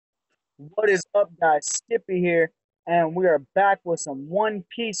What is up, guys? Skippy here, and we are back with some One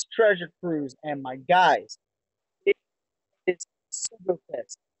Piece treasure cruise. And my guys, it is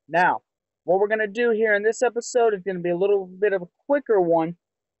Sugo-Fest. Now, what we're gonna do here in this episode is gonna be a little bit of a quicker one.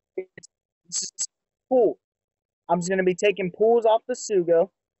 It's just pool. I'm just gonna be taking pools off the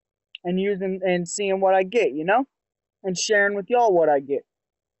Sugo and using and seeing what I get, and sharing with y'all what I get.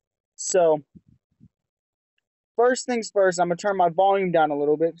 So, first things first, I'm gonna turn my volume down a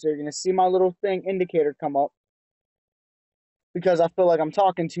little bit, so you're gonna see my little thing indicator come up because I feel like I'm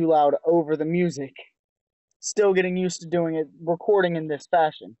talking too loud over the music. Still getting used to doing it, recording in this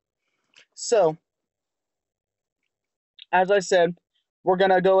fashion. So, as I said, we're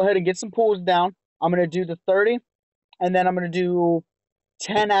going to go ahead and get some pulls down. I'm going to do the 30, and then I'm going to do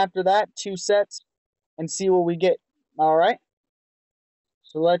 10 after that, 2 sets, and see what we get. All right?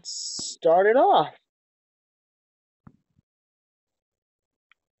 So, let's start it off.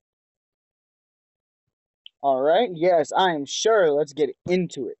 All right? Yes, I am sure. Let's get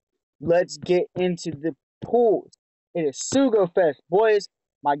into it. Let's get into the pools. It is Sugo-Fest, boys,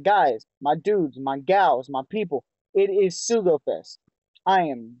 my guys, my dudes, my gals, my people. It is Sugo-Fest. I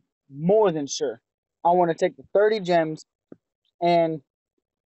am more than sure. I want to take the 30 gems and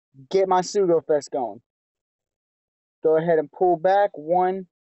get my Sugo-Fest going. Go ahead and pull back. 1,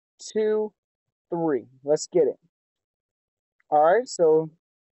 2, 3. Let's get it. All right, so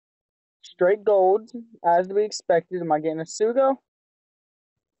straight golds as to be expected. Am I getting a Sugo?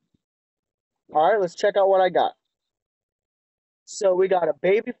 All right, let's check out what I got. So we got a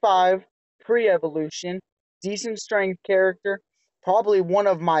Baby 5 pre-evolution, decent strength character, probably one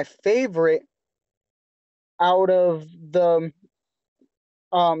of my favorite out of the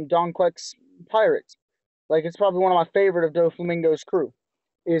Don Queck's pirates. Like, it's probably one of my favorite of Doflamingo's crew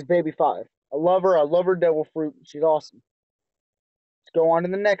is Baby 5. I love her. I love her Devil Fruit. She's awesome. Let's go on to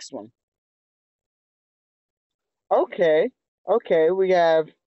the next one. Okay. Okay, we have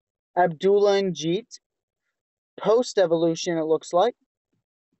Abdullah and Jeet. Post-evolution, it looks like.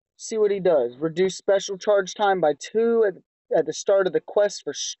 See what he does. Reduce special charge time by 2 at the start of the quest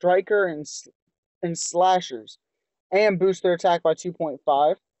for Striker and Slashers. And boost their attack by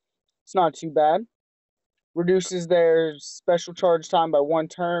 2.5. It's not too bad. Reduces their special charge time by 1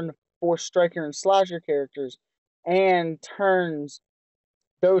 turn for Striker and Slasher characters. And turns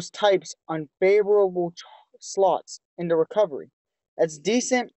those types unfavorable slots into recovery. That's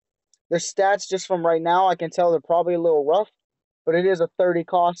decent. Their stats, just from right now, I can tell they're probably a little rough, but it is a 30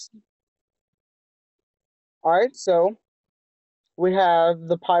 cost. Alright, so we have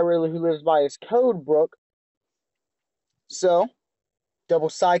the pirate who lives by his code book. So, double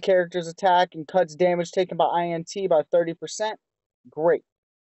side characters attack and cuts damage taken by INT by 30%. Great.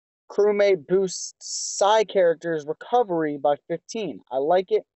 Crewmate boosts side characters recovery by 15. I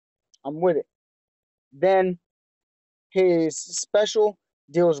like it. I'm with it. Then his special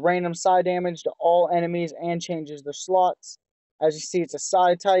deals random side damage to all enemies and changes their slots. As you see, it's a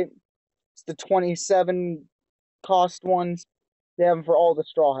side type. It's the 27 cost ones. They have them for all the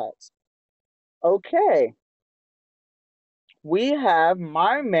Straw Hats. Okay. We have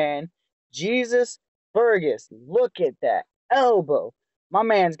my man, Jesus Burgess. Look at that elbow. My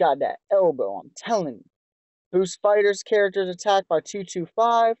man's got that elbow, I'm telling you. Boost fighters' characters' attack by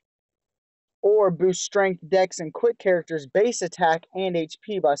 225. Or boost strength, dex, and quick characters' base attack and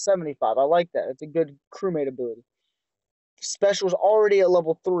HP by 75. I like that. It's a good crewmate ability. Special's already at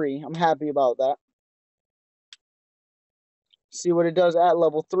level 3. I'm happy about that. See what it does at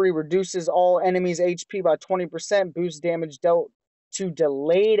level 3. Reduces all enemies' HP by 20%. Boosts damage dealt to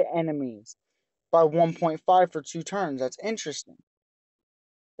delayed enemies by 1.5 for 2 turns. That's interesting.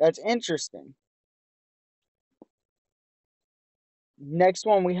 That's interesting. Next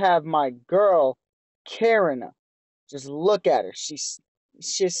one, we have my girl, Karina. Just look at her. She's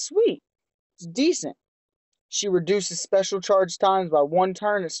sweet. It's decent. She reduces special charge times by 1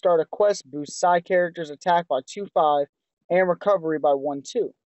 turn at start a quest, boosts side characters' attack by 2.5, and recovery by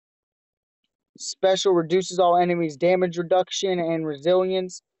 1.2. Special reduces all enemies' damage reduction and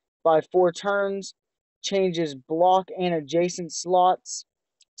resilience by 4 turns, changes block and adjacent slots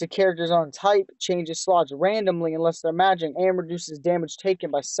to character's own type, changes slots randomly unless they're magic, and reduces damage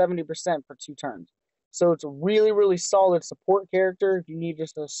taken by 70% for 2 turns. So it's a really, really solid support character. If you need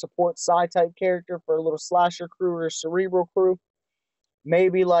just a support side type character for a little slasher crew or a cerebral crew,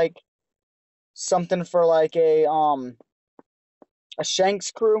 maybe like something for like a Shanks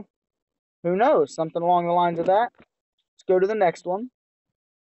crew. Who knows? Something along the lines of that. Let's go to the next one.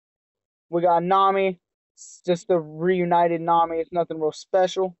 We got Nami. It's just the reunited Nami. It's nothing real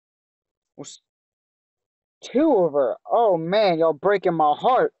special. 2 of her. Oh man, y'all breaking my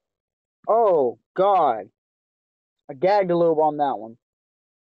heart. Oh, God. I gagged a little on that one.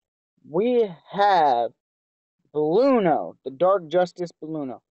 We have Balluno, the Dark Justice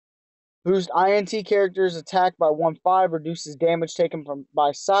Balluno. Boost INT characters attack by 1/5, reduces damage taken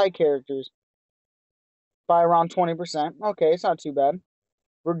by side characters by around 20%. Okay, it's not too bad.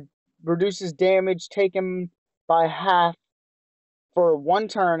 Re- Reduces damage taken by half for 1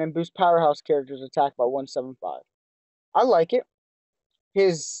 turn and boosts powerhouse characters attack by 175. I like it.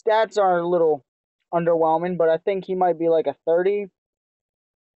 His stats are a little underwhelming, but I think he might be like a 30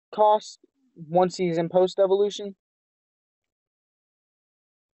 cost once he's in post evolution.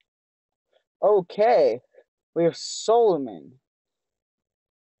 Okay, we have Solomon.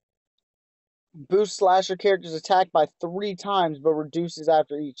 Boosts slasher characters attack by 3 times, but reduces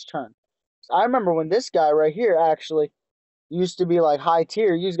after each turn. So I remember when this guy right here actually used to be like high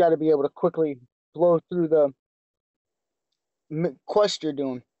tier. You just got to be able to quickly blow through the quest you're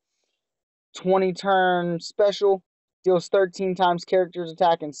doing. 20 turn special. Deals 13 times characters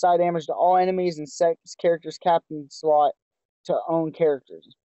attack and side damage to all enemies and sets characters captain slot to own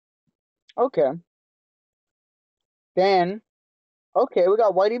characters. Okay. Then, okay, we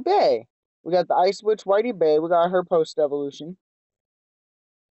got Whitey Bay. We got the Ice Witch Whitey Bay. We got her post evolution.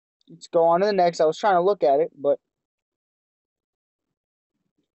 Let's go on to the next. I was trying to look at it, but.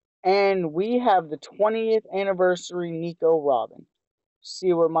 And we have the 20th anniversary Nico Robin.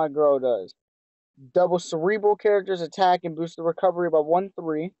 See what my girl does. Double cerebral characters attack and boost the recovery by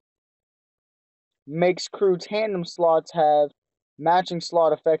 1/3. Makes crew tandem slots have matching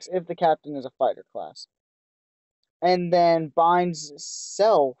slot effects if the captain is a fighter class. And then binds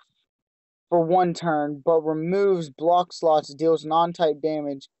self for 1 turn, but removes block slots, deals non-type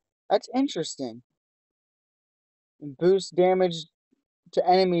damage. That's interesting. Boosts damage to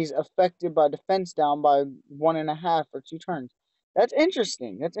enemies affected by defense down by 1.5 for 2 turns. That's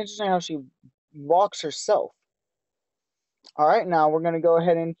interesting. That's interesting how she locks herself. All right, now we're going to go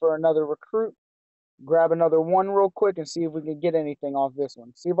ahead in for another recruit. Grab another one real quick and see if we can get anything off this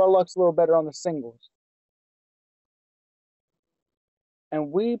one. See if our luck's a little better on the singles.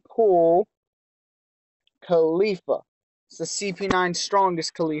 And we pull Khalifa. It's the CP9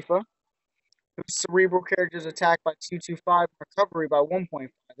 strongest Khalifa. Cerebral characters attack by 225, recovery by 1.5.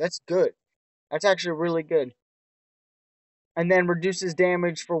 That's good. That's actually really good. And then reduces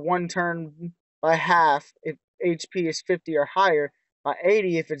damage for 1 turn by half if HP is 50 or higher, by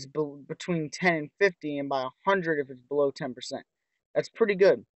 80 if it's between 10 and 50, and by 100 if it's below 10%. That's pretty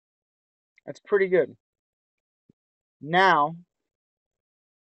good. That's pretty good. Now,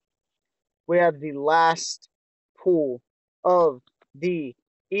 we have the last pool of the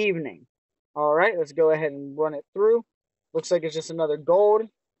evening. All right, let's go ahead and run it through. Looks like it's just another gold, as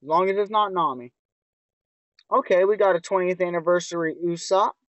long as it's not Nami. Okay, we got a 20th anniversary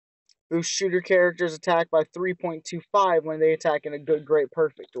Usopp. Boost shooter characters attack by 3.25 when they attack in a good, great,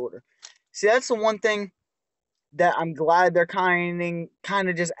 perfect order. See, that's the one thing that I'm glad they're kind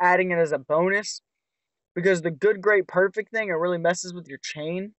of just adding it as a bonus, because the good, great, perfect thing, it really messes with your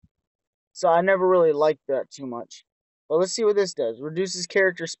chain. So I never really liked that too much. But let's see what this does. Reduces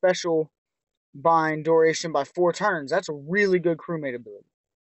character special bind duration by 4 turns. That's a really good crewmate ability.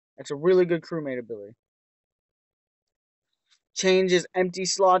 That's a really good crewmate ability. Changes empty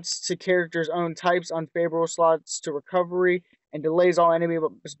slots to characters' own types, unfavorable slots to recovery, and delays all enemies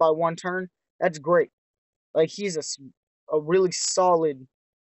by 1 turn. That's great. Like, he's a really solid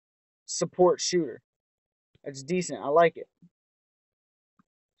support shooter. That's decent. I like it.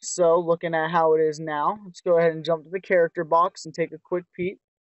 So, looking at how it is now, let's go ahead and jump to the character box and take a quick peek.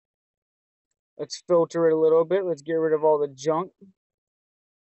 Let's filter it a little bit. Let's get rid of all the junk.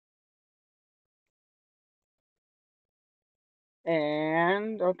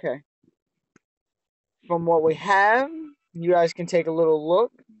 And, okay. From what we have, you guys can take a little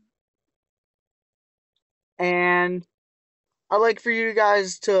look. And I'd like for you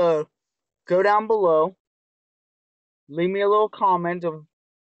guys to go down below. Leave me a little comment of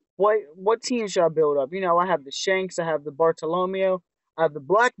what team should I build up. You know, I have the Shanks, I have the Bartolomeo, I have the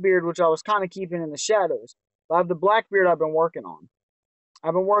Blackbeard, which I was kind of keeping in the shadows. But I have the Blackbeard I've been working on.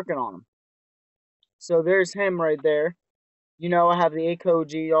 I've been working on him. So there's him right there. You know, I have the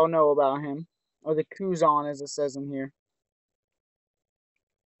Akoji. Y'all know about him. Or the Kuzan, as it says in here.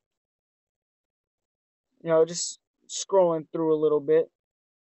 You know, just scrolling through a little bit.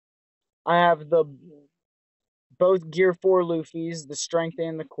 I have the both Gear 4 Luffy's, the Strength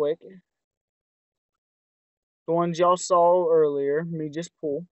and the Quick. The ones y'all saw earlier, me just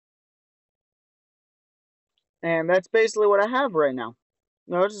pull. And that's basically what I have right now.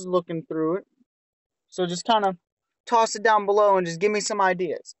 You know, just looking through it. So just kind of toss it down below and just give me some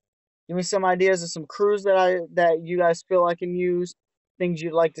ideas. Give me some ideas of some crews that you guys feel I can use, things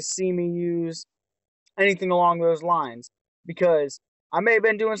you'd like to see me use, anything along those lines. Because I may have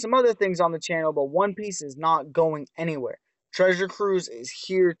been doing some other things on the channel, but One Piece is not going anywhere. Treasure Cruise is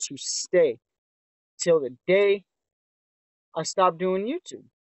here to stay till the day I stop doing YouTube.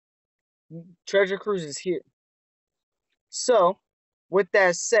 Treasure Cruise is here. So, with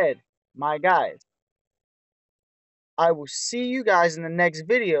that said, my guys, I will see you guys in the next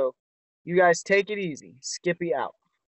video. You guys take it easy. Skippy out.